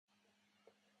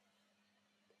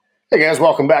Hey guys,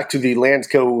 welcome back to the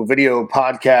Landsco video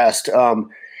podcast.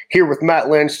 Here with Matt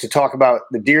Lynch to talk about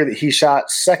the deer that he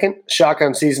shot second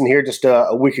shotgun season here just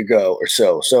a week ago or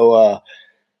so.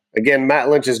 Again, Matt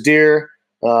Lynch's deer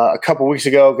a couple weeks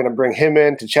ago. Going to bring him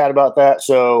in to chat about that.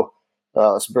 So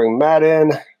let's bring Matt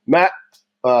in. Matt,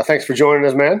 thanks for joining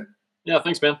us, man. Yeah,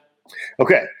 thanks, man.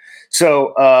 Okay,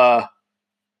 so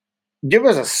give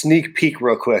us a sneak peek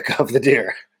real quick of the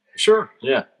deer. Sure.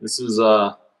 Yeah, this is.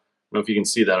 I don't know if you can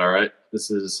see that. All right, this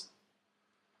is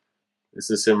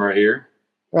him right here.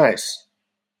 Nice.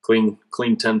 Clean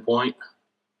 10-point.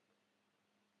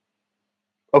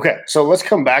 Okay, so let's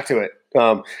come back to it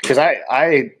because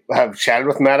I have chatted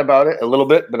with Matt about it a little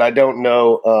bit, but I don't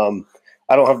know.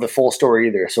 I don't have the full story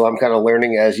either, so I'm kind of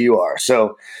learning as you are.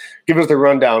 So, give us the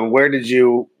rundown. Where'd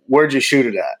you shoot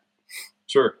it at?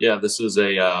 Sure. Yeah, this is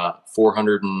a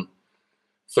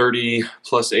 430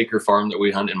 plus acre farm that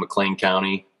we hunt in McLean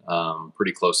County,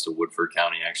 pretty close to Woodford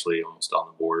County, actually, almost on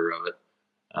the border of it.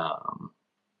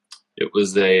 It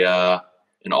was an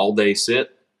all day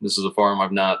sit. This is a farm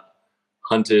I've not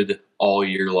hunted all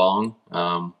year long.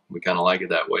 We kind of like it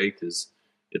that way because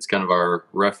it's kind of our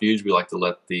refuge. We like to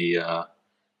let the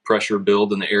pressure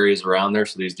build in the areas around there,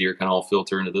 so these deer kind of all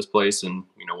filter into this place. And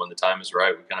when the time is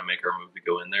right, we kind of make our move to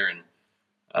go in there. And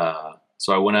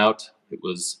so I went out. It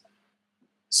was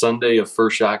Sunday of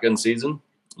first shotgun season,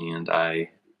 and I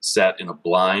sat in a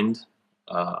blind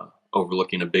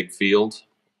overlooking a big field,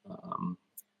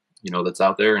 that's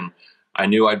out there. And I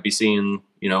knew I'd be seeing,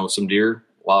 some deer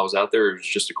while I was out there. It was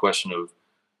just a question of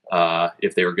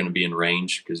if they were going to be in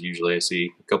range, because usually I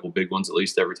see a couple big ones at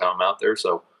least every time I'm out there.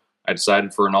 So I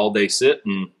decided for an all-day sit,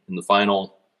 and in the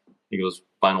final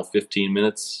 15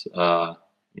 minutes,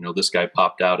 this guy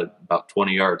popped out at about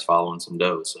 20 yards following some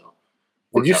does. So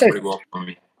did you say pretty well for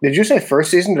me? Did you say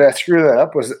first season? Did I screw that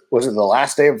up? Was it the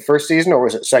last day of first season, or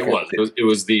was it second? It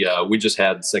was the we just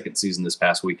had second season this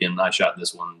past weekend. I shot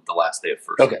this one the last day of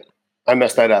first. Okay, season. I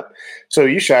messed that up. So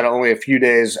you shot it only a few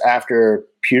days after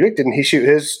Pudic. Didn't he shoot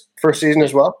his first season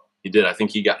as well? He did. I think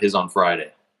he got his on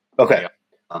Friday. Okay.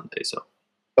 Sunday. So.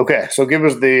 Okay, so give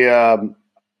us the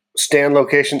stand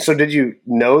location. So did you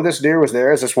know this deer was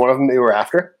there? Is this one of them that you were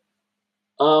after?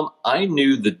 I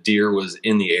knew the deer was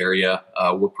in the area.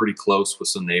 We're pretty close with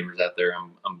some neighbors out there.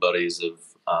 I'm buddies of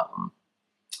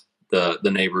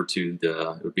the neighbor to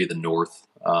it would be the north.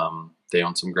 They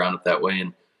own some ground up that way,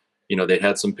 and they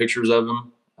had some pictures of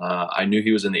him. I knew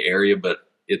he was in the area, but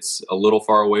it's a little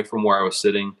far away from where I was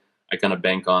sitting. I kind of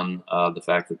bank on the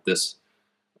fact that this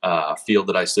field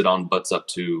that I sit on butts up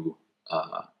to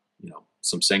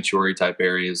some sanctuary type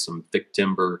areas, some thick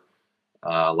timber.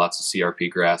 Lots of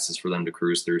CRP grasses for them to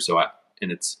cruise through. So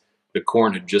the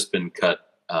corn had just been cut,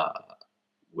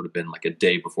 would have been like a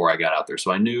day before I got out there.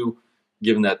 So I knew,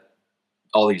 given that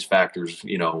all these factors,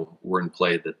 were in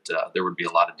play, that there would be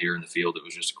a lot of deer in the field. It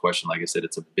was just a question, like I said,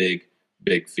 it's a big,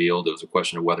 big field. It was a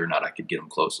question of whether or not I could get them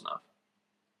close enough.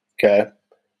 Okay.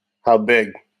 How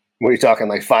big? What are you talking,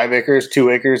 like 5 acres,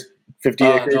 2 acres, 50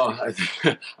 acres? No,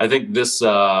 I think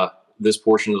this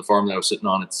portion of the farm that I was sitting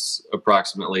on, it's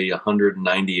approximately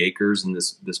 190 acres, and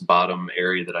this bottom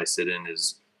area that I sit in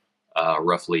is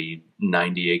roughly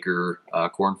 90-acre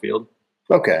cornfield.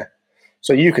 Okay,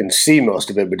 so you can see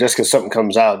most of it, but just because something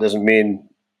comes out doesn't mean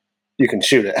you can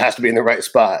shoot it. It has to be in the right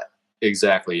spot.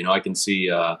 Exactly. I can see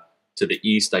to the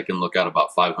east. I can look out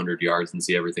about 500 yards and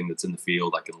see everything that's in the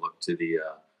field. I can look to the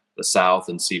south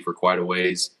and see for quite a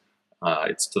ways.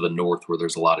 It's to the north where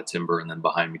there's a lot of timber, and then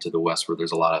behind me to the west where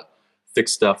there's a lot of thick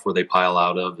stuff where they pile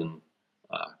out of, and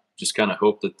just kind of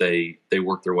hope that they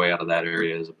work their way out of that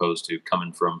area, as opposed to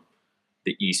coming from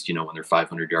the east, when they're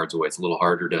 500 yards away. It's a little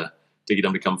harder to get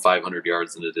them to come 500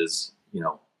 yards than it is,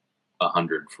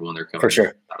 100 from when they're coming for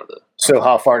sure. Out of the. So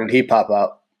how far did he pop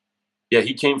out? Yeah,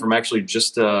 he came from actually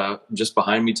just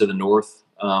behind me to the north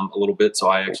a little bit. So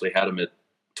I actually had him at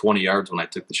 20 yards when I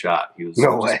took the shot. He was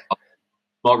no way.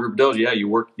 Small group of does. Yeah, you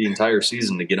work the entire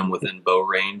season to get him within bow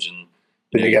range, and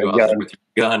you go out there with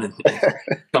your gun, and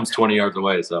it comes 20 yards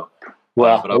away. So,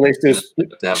 well, at least this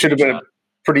should have been a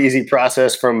pretty easy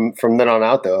process from then on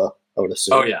out, though, I would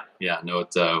assume. Oh yeah. No,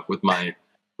 it's with my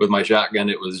shotgun,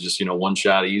 it was just one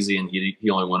shot easy, and he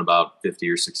only went about 50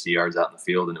 or 60 yards out in the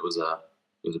field, and it was a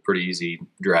pretty easy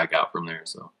drag out from there.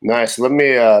 So nice. Let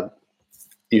me.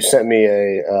 You sent me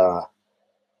a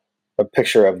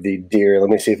picture of the deer. Let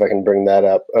me see if I can bring that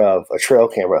up. Of a trail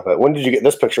camera of it. When did you get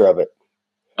this picture of it?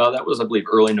 That was, I believe,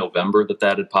 early November that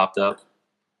had popped up.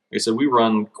 Like I said, we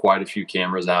run quite a few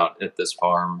cameras out at this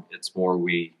farm. It's more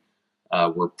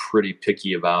we're pretty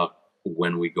picky about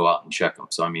when we go out and check them.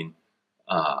 So,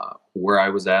 Where I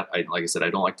was at, like I said, I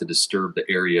don't like to disturb the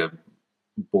area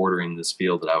bordering this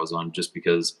field that I was on, just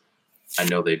because I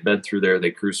know they bed through there,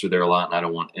 they cruise through there a lot, and I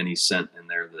don't want any scent in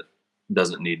there that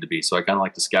doesn't need to be. So I kind of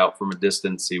like to scout from a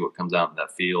distance, see what comes out in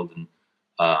that field, and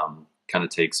kind of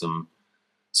take some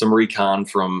recon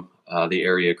from the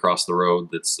area across the road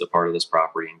that's a part of this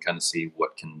property, and kind of see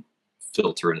what can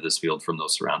filter into this field from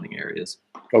those surrounding areas.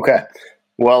 Okay.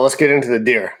 Well, let's get into the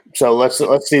deer. So let's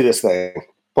see this thing.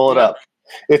 Pull it up.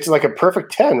 It's like a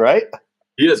perfect 10, right?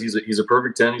 He is. He's a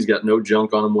perfect 10. He's got no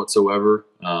junk on him whatsoever.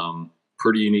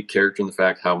 Pretty unique character in the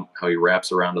fact how he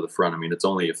wraps around to the front. I mean, it's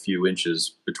only a few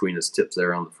inches between his tips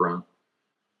there on the front.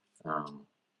 Like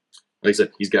I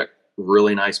said, he's got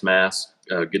really nice mass,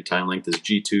 good time length. His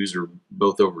G2s are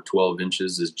both over 12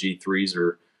 inches. His G3s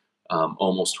are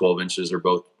almost 12 inches. They're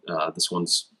both, this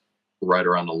one's right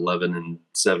around 11 and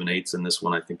 7/8, and this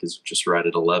one I think is just right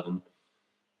at 11.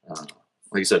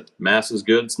 Like I said, mass is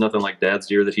good. It's nothing like Dad's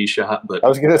deer that he shot. But I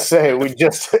was gonna say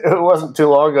it wasn't too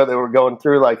long ago that we were going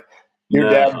through like your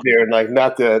dad's deer, and like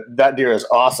that deer is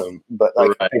awesome, but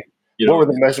like right. what were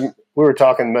the measurement? We were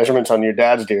talking measurements on your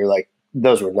dad's deer, like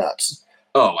those were nuts.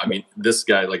 Oh, I mean, this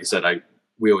guy, like I said,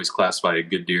 we always classify a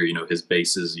good deer. His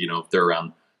bases, if they're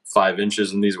around 5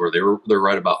 inches, and they're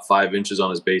right about 5 inches on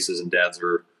his bases, and Dad's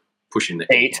are pushing the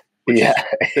 8. Yeah,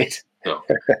 8. So,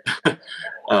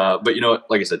 but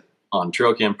like I said, on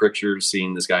trail cam pictures,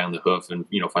 seeing this guy on the hoof, and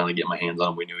finally getting my hands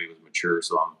on him, we knew he was mature.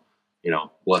 So I'm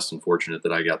blessed and fortunate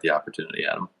that I got the opportunity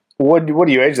at him. What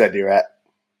do you age that deer at?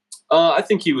 I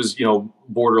think he was,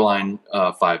 borderline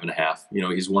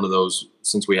 5.5. He's one of those,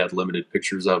 since we had limited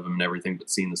pictures of him and everything, but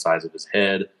seeing the size of his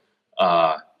head,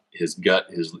 his gut,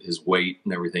 his weight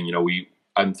and everything,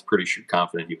 I'm pretty sure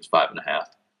confident he was 5.5.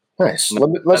 Nice.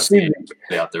 Let's see.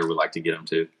 Out there would like to get him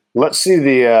too. Let's see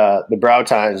the brow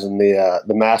tines and the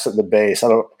mass at the base.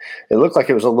 It looked like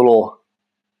it was a little.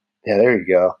 Yeah, there you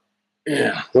go.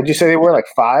 Yeah. What did you say they were, like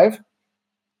 5?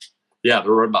 Yeah,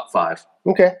 they're about 5.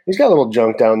 Okay, he's got a little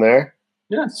junk down there.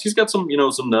 Yeah, he's got some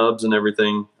some nubs and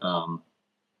everything. But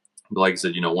like I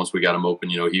said, once we got him open,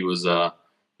 he was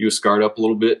scarred up a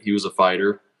little bit. He was a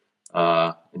fighter,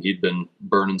 and he'd been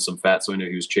burning some fat, so I knew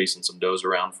he was chasing some does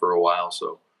around for a while.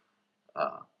 So,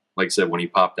 like I said, when he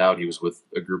popped out, he was with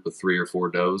a group of 3 or 4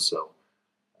 does. So,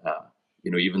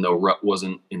 even though rut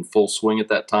wasn't in full swing at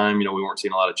that time, we weren't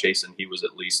seeing a lot of chasing. He was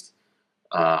at least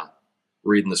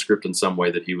reading the script in some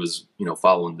way that he was,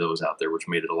 following those out there, which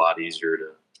made it a lot easier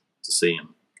to see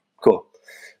him. Cool.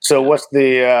 So what's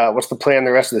the plan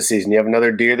the rest of the season? You have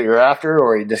another deer that you're after,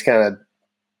 or are you just kind of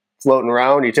floating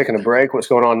around? Are you taking a break? What's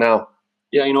going on now?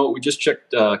 Yeah, we just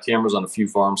checked cameras on a few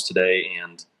farms today,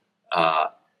 and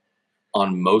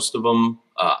on most of them,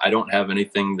 I don't have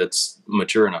anything that's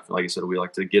mature enough. Like I said, we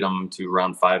like to get them to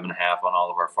around 5.5 on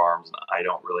all of our farms, and I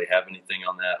don't really have anything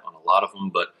on that on a lot of them,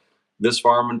 but this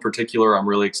farm in particular, I'm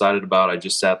really excited about. I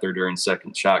just sat there during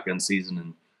second shotgun season,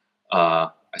 and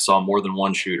I saw more than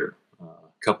one shooter, a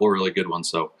couple of really good ones.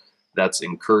 So that's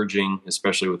encouraging,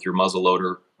 especially with your muzzle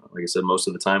loader. Like I said, most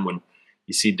of the time when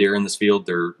you see deer in this field,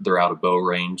 they're out of bow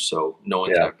range. So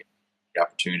knowing that I've got the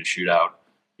opportunity to shoot out,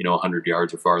 100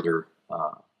 yards or farther,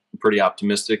 I'm pretty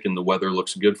optimistic, and the weather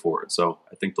looks good for it. So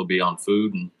I think they'll be on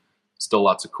food, and still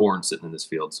lots of corn sitting in this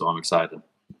field. So I'm excited.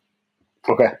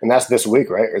 Okay, and that's this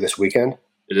week, right, or this weekend?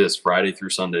 It is Friday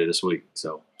through Sunday this week.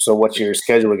 So what's your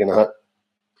schedule? We're gonna hunt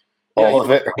all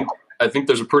of it. I think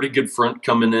there's a pretty good front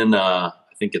coming in. I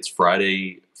think it's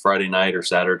Friday night or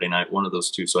Saturday night, one of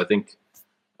those two. So I think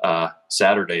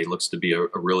Saturday looks to be a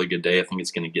really good day. I think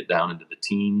it's going to get down into the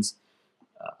teens.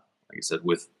 Like I said,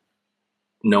 with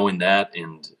knowing that,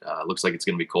 and looks like it's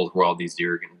going to be cold for all these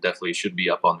deer, definitely should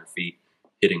be up on their feet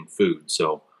hitting food.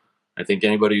 So I think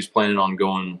anybody who's planning on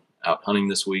going out hunting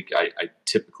this week, I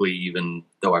typically, even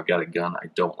though I've got a gun, I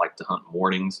don't like to hunt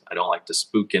mornings. I don't like to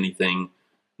spook anything,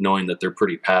 knowing that they're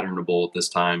pretty patternable at this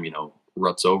time.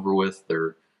 Rut's over with.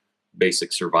 They're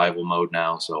basic survival mode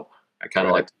now. So I kind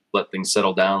of like to let things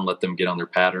settle down, let them get on their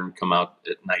pattern, come out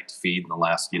at night to feed in the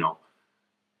last,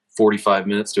 45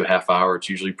 minutes to a half hour. It's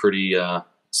usually pretty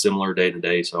similar day to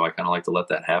day. So I kind of like to let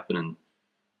that happen, and,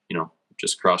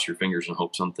 just cross your fingers and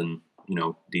hope something,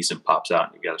 decent pops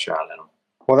out and you got a shot at them.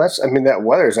 Well, that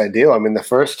weather's ideal. I mean, the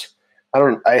first,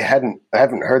 I haven't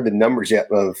heard the numbers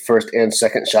yet of first and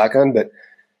second shotgun, but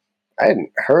I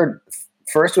hadn't heard.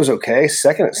 First was okay.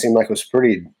 Second, it seemed like it was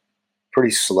pretty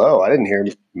slow. I didn't hear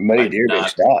many deer being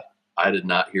shot. I did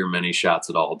not hear many shots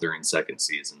at all during second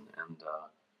season. And,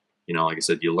 like I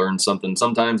said, you learn something.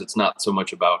 Sometimes it's not so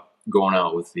much about going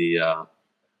out with the,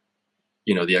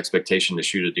 the expectation to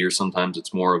shoot a deer. Sometimes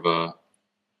it's more of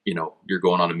you're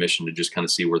going on a mission to just kind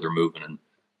of see where they're moving. And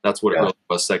that's what it really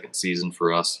was second season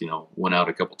for us. Went out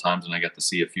a couple times and I got to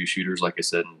see a few shooters, like I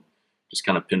said, and just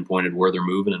kind of pinpointed where they're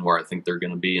moving and where I think they're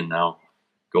going to be. And now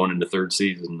going into third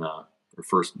season, or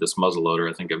this muzzleloader,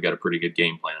 I think I've got a pretty good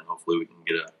game plan, and hopefully we can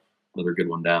get another good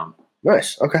one down.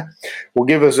 Nice. Okay. Well,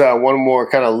 give us one more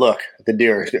kind of look at the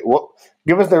deer.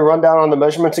 Give us the rundown on the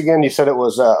measurements again. You said it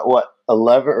was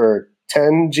 11 or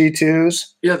 10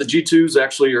 G2s? Yeah, the G2s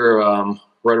actually are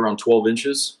right around 12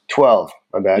 inches. 12.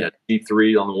 My bad. Yeah,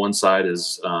 G3 on the one side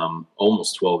is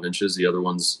almost 12 inches. The other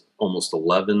one's almost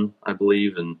 11, I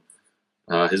believe. And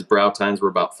his brow tines were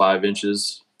about 5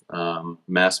 inches.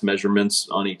 Mass measurements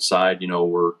on each side,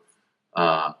 were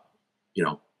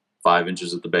 5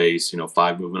 inches at the base,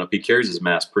 5 moving up. He carries his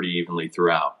mass pretty evenly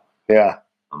throughout. Yeah.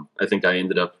 I think I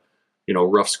ended up,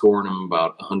 rough scoring him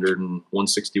about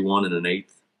 161 and an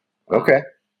eighth. Okay.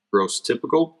 Gross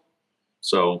typical.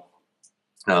 So,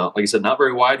 like I said, not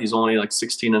very wide. He's only like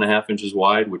 16 and a half inches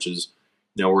wide, which is,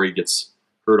 where he gets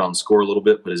hurt on score a little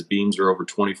bit, but his beams are over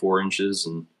 24 inches.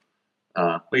 And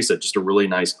like I said, just a really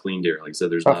nice, clean deer. Like I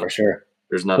said, for sure.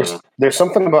 There's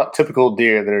something about typical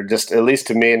deer that are just, at least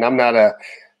to me, and I'm not a,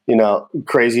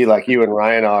 crazy like you and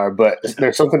Ryan are, but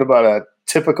there's something about a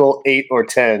typical 8 or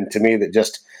 10 to me that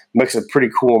just makes a pretty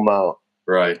cool mount.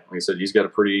 Right. Like I said, he's got a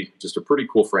pretty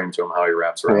cool frame to him, how he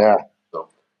wraps around. Yeah. So,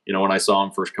 when I saw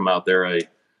him first come out there, I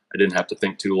didn't have to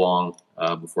think too long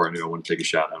before I knew I wanted to take a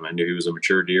shot at him. I knew he was a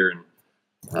mature deer, and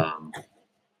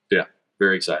yeah,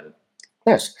 very excited.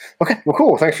 Nice. Okay. Well,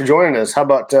 cool. Thanks for joining us. How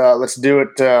about let's do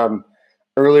it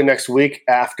early next week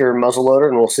after muzzleloader,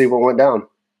 and we'll see what went down.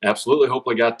 Absolutely. Hope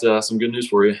I got some good news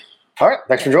for you. All right.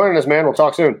 Thanks for joining us, man. We'll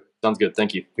talk soon. Sounds good.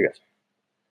 Thank you. Yes.